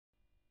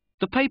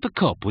The paper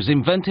cup was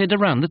invented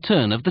around the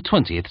turn of the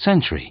 20th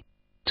century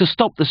to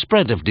stop the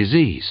spread of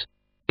disease.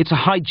 It's a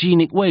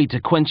hygienic way to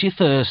quench your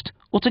thirst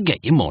or to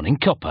get your morning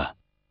cuppa.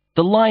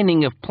 The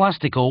lining of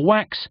plastic or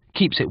wax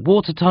keeps it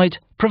watertight,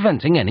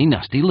 preventing any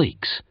nasty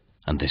leaks.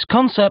 And this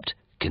concept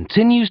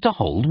continues to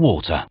hold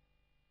water.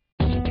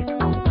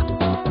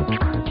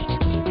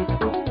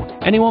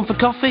 Anyone for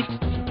coffee?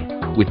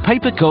 With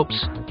paper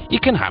cups, you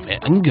can have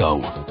it and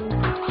go.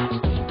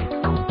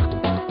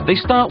 They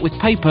start with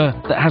paper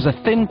that has a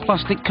thin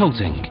plastic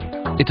coating.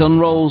 It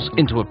unrolls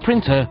into a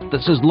printer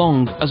that's as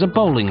long as a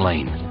bowling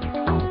lane.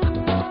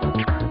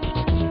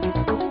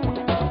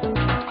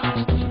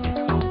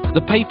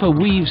 The paper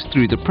weaves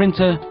through the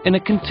printer in a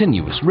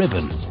continuous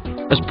ribbon,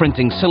 as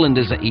printing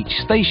cylinders at each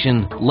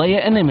station layer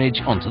an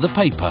image onto the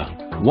paper,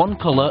 one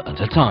colour at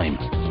a time.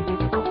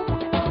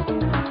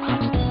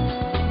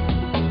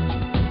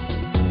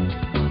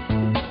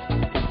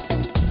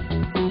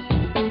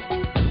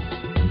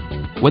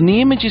 When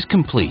the image is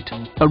complete,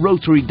 a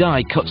rotary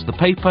die cuts the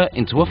paper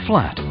into a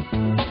flat.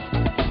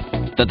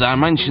 The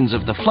dimensions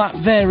of the flat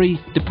vary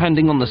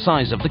depending on the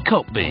size of the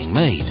cup being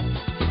made.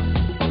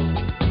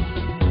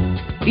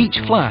 Each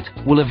flat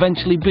will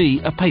eventually be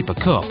a paper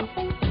cup.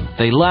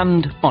 They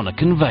land on a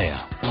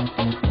conveyor.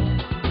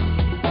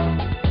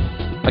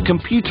 A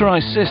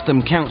computerized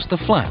system counts the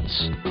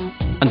flats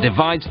and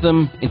divides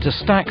them into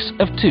stacks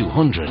of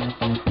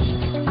 200.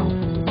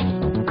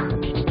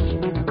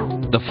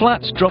 The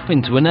flats drop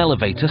into an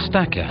elevator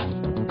stacker.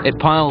 It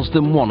piles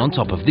them one on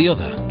top of the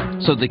other,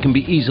 so they can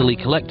be easily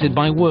collected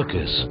by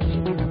workers.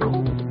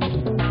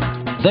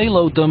 They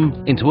load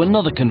them into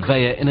another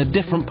conveyor in a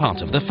different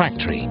part of the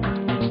factory.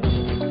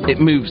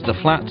 It moves the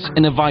flats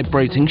in a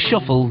vibrating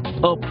shuffle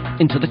up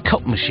into the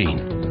cup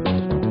machine.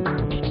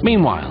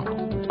 Meanwhile,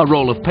 a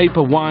roll of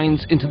paper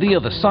winds into the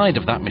other side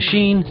of that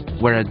machine,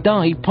 where a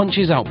die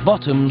punches out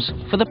bottoms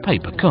for the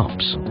paper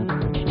cups.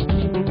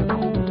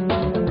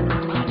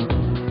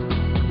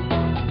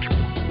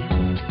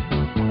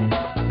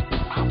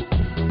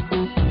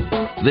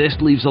 This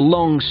leaves a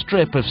long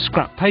strip of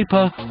scrap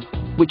paper,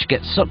 which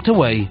gets sucked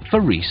away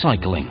for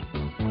recycling.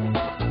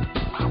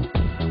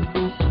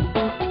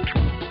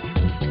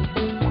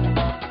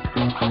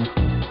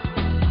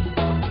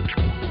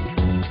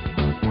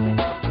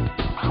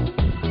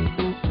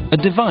 A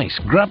device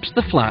grabs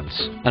the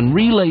flats and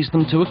relays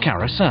them to a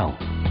carousel.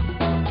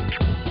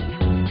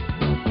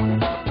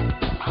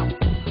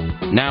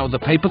 Now the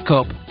paper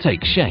cup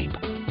takes shape.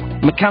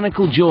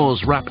 Mechanical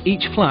jaws wrap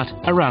each flat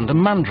around a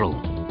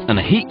mandrel, and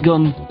a heat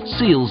gun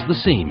seals the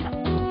seam.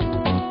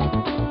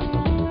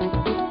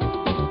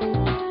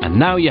 And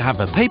now you have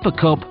a paper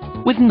cup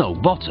with no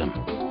bottom.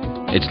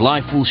 Its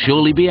life will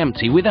surely be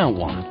empty without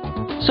one,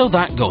 so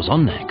that goes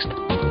on next.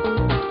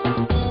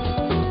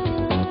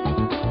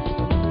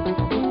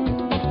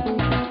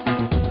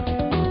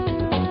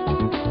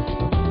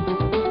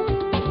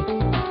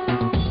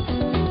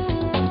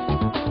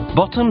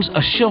 Bottoms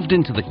are shoved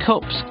into the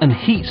cups and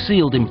heat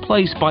sealed in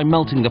place by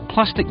melting the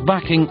plastic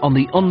backing on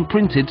the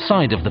unprinted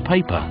side of the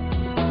paper.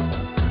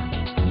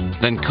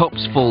 Then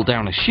cups fall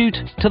down a chute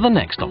to the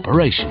next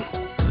operation.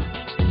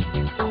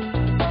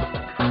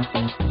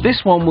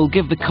 This one will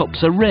give the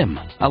cups a rim,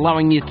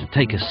 allowing you to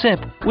take a sip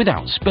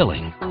without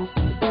spilling.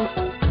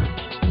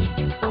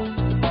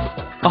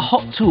 A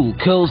hot tool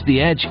curls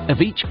the edge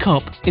of each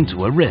cup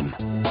into a rim.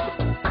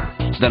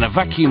 Then a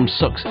vacuum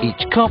sucks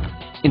each cup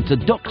into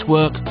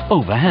ductwork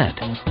overhead.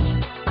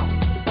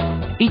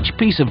 Each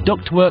piece of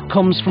ductwork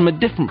comes from a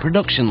different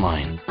production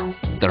line.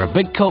 There are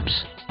big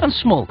cups and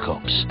small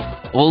cups,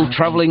 all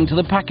travelling to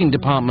the packing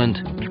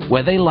department,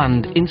 where they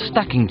land in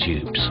stacking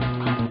tubes.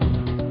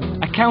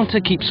 A counter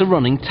keeps a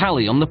running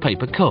tally on the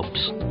paper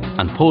cups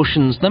and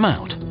portions them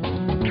out.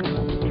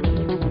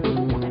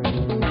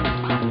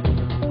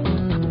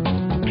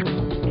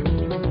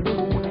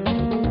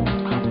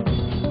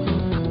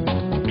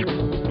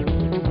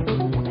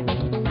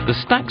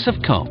 The stacks of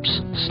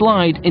cups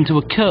slide into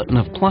a curtain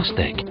of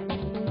plastic.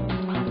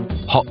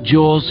 Hot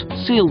jaws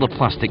seal the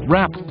plastic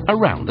wrap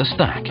around the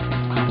stack.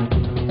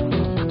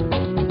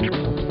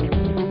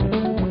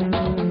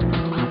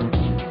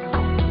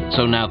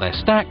 So now they're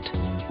stacked,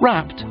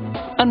 wrapped,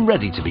 and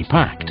ready to be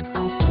packed.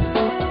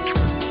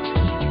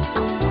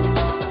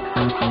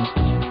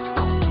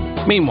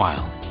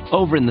 Meanwhile,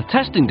 over in the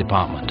testing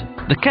department,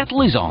 the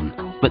kettle is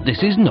on, but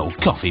this is no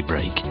coffee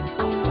break.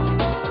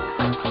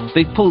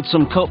 They've pulled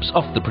some cups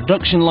off the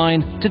production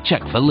line to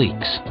check for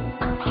leaks.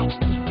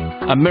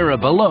 A mirror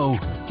below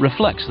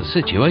reflects the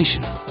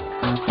situation.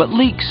 But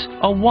leaks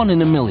are 1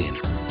 in a million,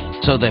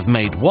 so they've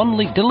made one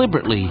leak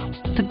deliberately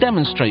to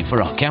demonstrate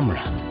for our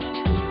camera.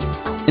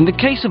 In the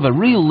case of a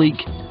real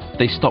leak,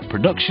 they stop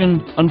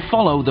production and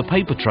follow the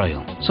paper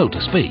trail, so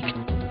to speak,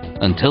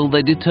 until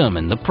they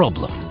determine the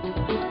problem.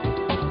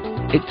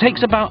 It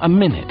takes about a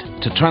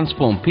minute to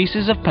transform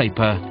pieces of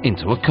paper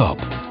into a cup.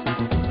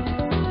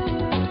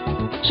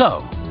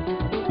 So,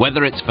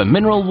 whether it's for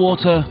mineral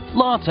water,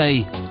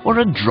 latte, or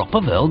a drop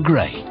of Earl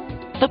Grey,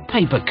 the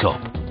paper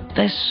cup,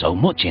 there's so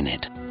much in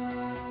it.